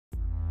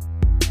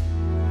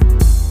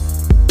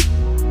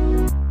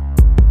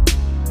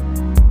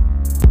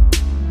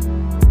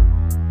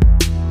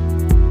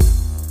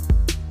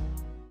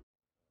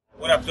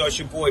up, though? It's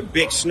your boy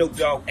Big Snoop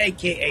Dogg,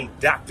 a.k.a.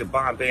 Dr.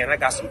 Bombay, and I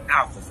got some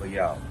alpha for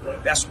y'all.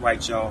 That's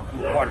right, y'all.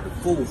 I'm a part of the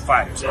Food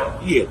Fighters.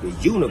 Yeah, the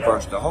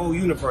universe, the whole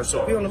universe.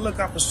 So be on the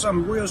lookout for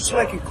something real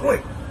slick and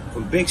quick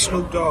from Big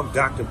Snoop Dogg,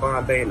 Dr.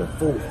 Bombay, and the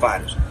Food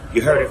Fighters.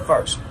 You heard it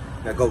first.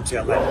 Now go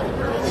tell that.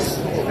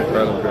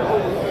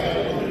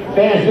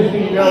 Fans, just so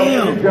you know,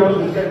 Mr.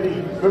 Jones is going to be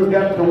moved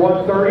up to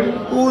 130.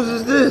 Whose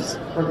is this?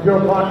 From 2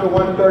 o'clock to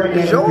 1:30.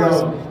 It's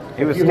yours?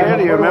 He was scared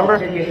of you, remember?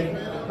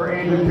 For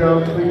Andrew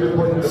Jones, please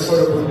report to the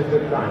photo booth at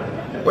this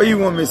time. Where you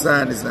want me to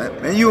sign this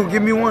at? Man, you gonna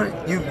give me one?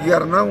 You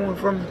got another one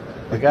from me?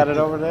 I got it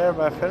over there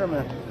by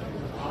Fitterman.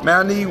 Man,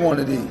 I need one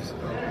of these.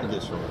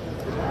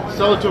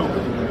 Sell it to him.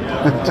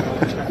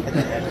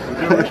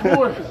 You're a rich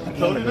boy.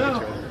 Tell me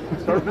now.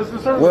 Start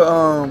business early.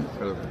 Well,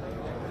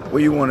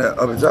 where you want it?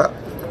 Up the top?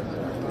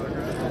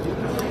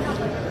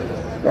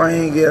 Why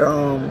ain't get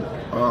a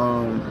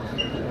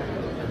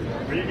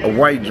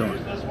white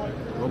joint?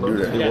 Do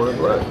that. You want it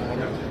black?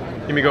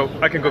 Let me go.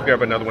 I can go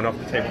grab another one off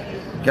the table.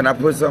 Can I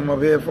put something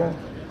up here for him?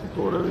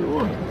 Do whatever you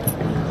want.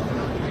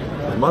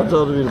 It's my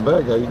job to be the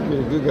bad guy. You can be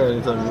the good guy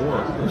anytime you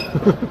want.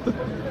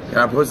 Can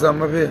I put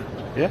something up here?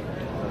 Yeah.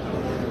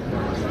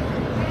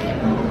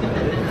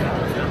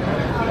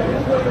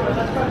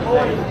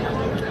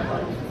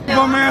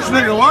 Bum ass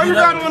nigga, why you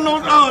got on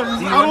those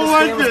Uggs? I don't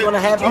like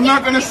it. I'm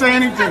not gonna say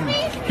anything.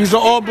 He's an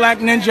all-black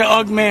ninja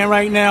Ugg man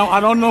right now. I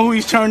don't know who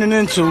he's turning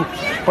into,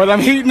 but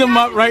I'm heating him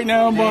up right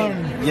now.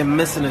 You're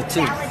missing a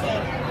tooth.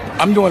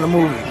 I'm doing a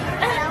movie.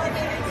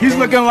 He's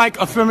looking like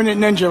a feminine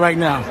ninja right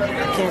now. I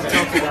can't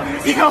talk to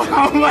that. Yo,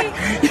 I'm like,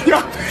 yo,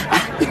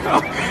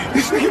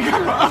 this nigga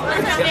got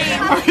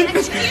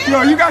a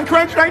Yo, you got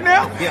crunch right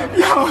now?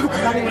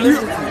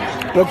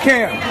 Yeah. Yo,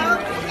 Cam,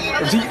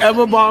 if he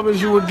ever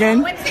bothers you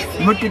again,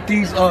 look at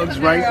these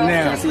Uggs right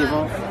now.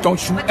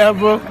 Don't you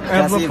ever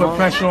put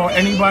pressure on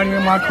anybody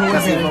in my crew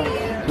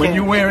again when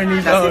you wearing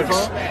these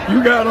Uggs.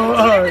 You got on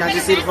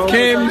Uggs.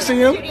 Cam, you see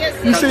him?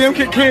 You see him?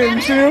 Cam,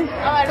 you see him?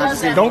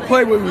 Don't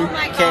play with me.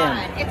 Cam,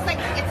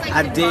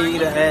 I dare you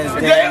to ask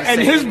Dan.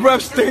 And his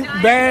breath stink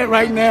bad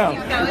right now.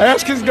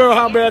 Ask his girl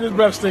how bad his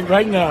breath stink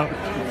right now.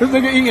 This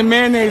nigga eating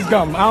mayonnaise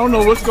gum. I don't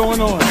know what's going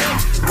on.